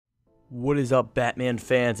What is up, Batman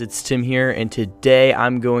fans? It's Tim here, and today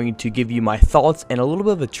I'm going to give you my thoughts and a little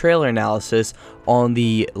bit of a trailer analysis on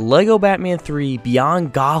the LEGO Batman 3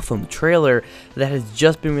 Beyond Gotham trailer that has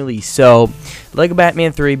just been released. So, LEGO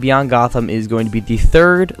Batman 3 Beyond Gotham is going to be the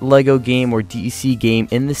third LEGO game or DC game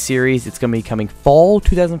in the series. It's going to be coming fall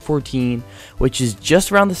 2014, which is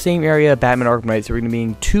just around the same area of Batman Arkham Knight. So we're going to be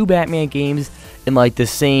getting two Batman games in like the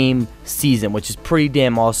same season, which is pretty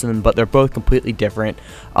damn awesome, but they're both completely different.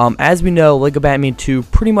 As we know, LEGO Batman 2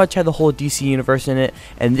 pretty much had the whole DC universe in it,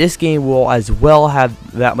 and this game will as well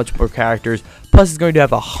have that much more characters. Plus, it's going to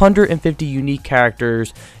have 150 unique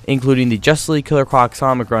characters, including the Justice League, Killer Croc,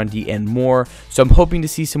 Sonic Grundy, and more. So I'm hoping to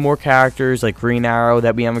see some more characters like Green Arrow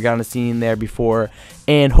that we haven't gotten to see in there before,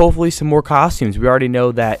 and hopefully some more costumes. We already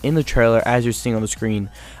know that in the trailer, as you're seeing on the screen,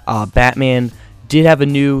 Batman did have a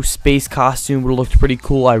new space costume, which looked pretty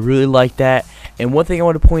cool. I really like that. And one thing I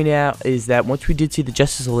want to point out is that once we did see the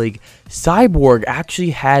Justice League, Cyborg actually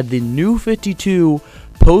had the new 52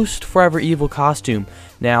 post Forever Evil costume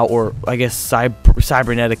now, or I guess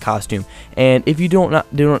cybernetic costume. And if you don't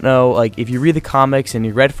know, like if you read the comics and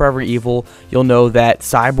you read Forever Evil, you'll know that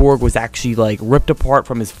Cyborg was actually like ripped apart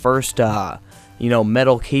from his first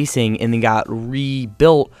metal casing, and then got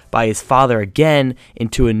rebuilt by his father again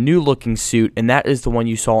into a new looking suit, and that is the one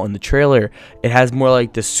you saw in the trailer. It has more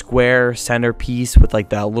like the square centerpiece with like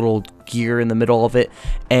that little gear in the middle of it,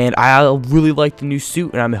 and I really like the new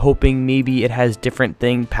suit, and I'm hoping maybe it has different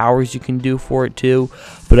powers you can do for it too.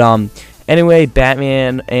 But anyway,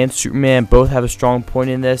 Batman and Superman both have a strong point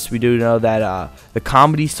in this. We do know that the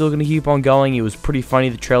comedy's still going to keep on going. It was pretty funny,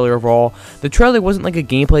 the trailer overall. The trailer wasn't like a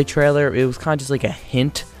gameplay trailer. It was kind of just like a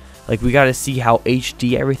hint. Like, we got to see how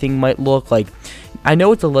HD everything might look. Like, I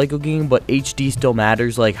know it's a LEGO game, but HD still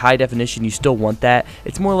matters. Like, high definition, you still want that.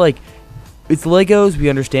 It's more like, it's Legos, we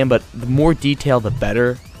understand, but the more detail, the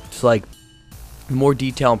better. It's like, more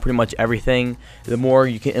detail on pretty much everything, the more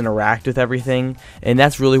you can interact with everything, and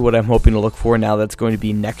that's really what I'm hoping to look for now. That's going to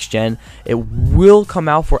be next gen. It will come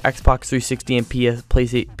out for Xbox 360 and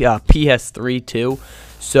PS3 too,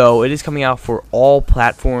 so it is coming out for all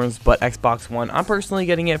platforms but Xbox One. I'm personally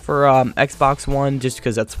getting it for Xbox One just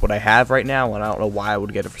because that's what I have right now, and I don't know why I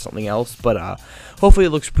would get it for something else, but hopefully it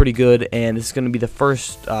looks pretty good. And this is going to be the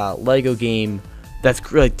first LEGO game that's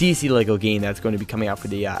like DC LEGO game that's going to be coming out for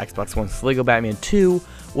the Xbox One. So LEGO Batman 2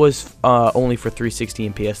 was only for 360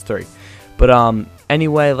 and PS3. But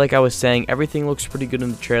anyway, like I was saying, everything looks pretty good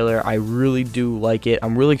in the trailer. I really do like it.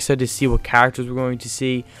 I'm really excited to see what characters we're going to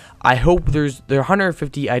see. I hope there are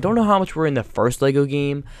 150. I don't know how much were in the first LEGO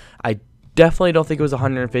game. I definitely don't think it was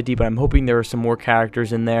 150, but I'm hoping there are some more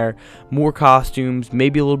characters in there, more costumes,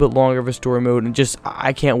 maybe a little bit longer of a story mode, and just,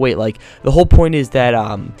 I can't wait. Like, the whole point is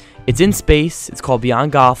that it's in space. It's called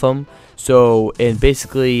Beyond Gotham. So, and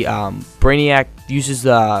basically, Brainiac uses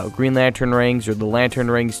the Green Lantern rings, or the Lantern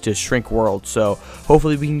rings, to shrink worlds. So,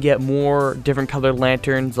 hopefully we can get more different colored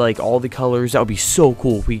lanterns, like all the colors. That would be so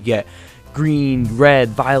cool if we get green, red,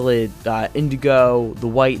 violet, indigo, the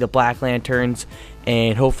white, the black lanterns,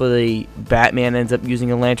 and hopefully Batman ends up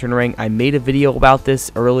using a lantern ring. I made a video about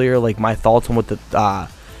this earlier, like my thoughts on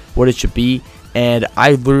what it should be, and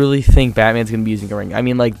I literally think Batman's gonna be using a ring. I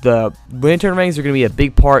mean, like, the lantern rings are gonna be a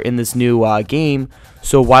big part in this new game,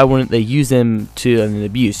 so why wouldn't they use them to an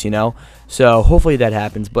abuse, you know? So hopefully that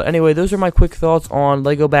happens. But anyway, those are my quick thoughts on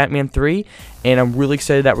LEGO Batman 3, and I'm really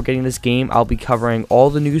excited that we're getting this game. I'll be covering all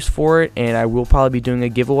the news for it, and I will probably be doing a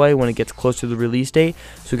giveaway when it gets closer to the release date.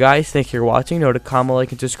 So guys, thank you for watching. Know to comment,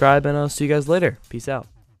 like, and subscribe, and I'll see you guys later. Peace out.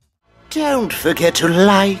 Don't forget to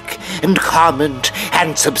like and comment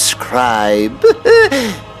and subscribe,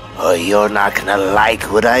 or you're not gonna like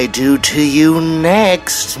what I do to you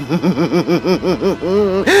next.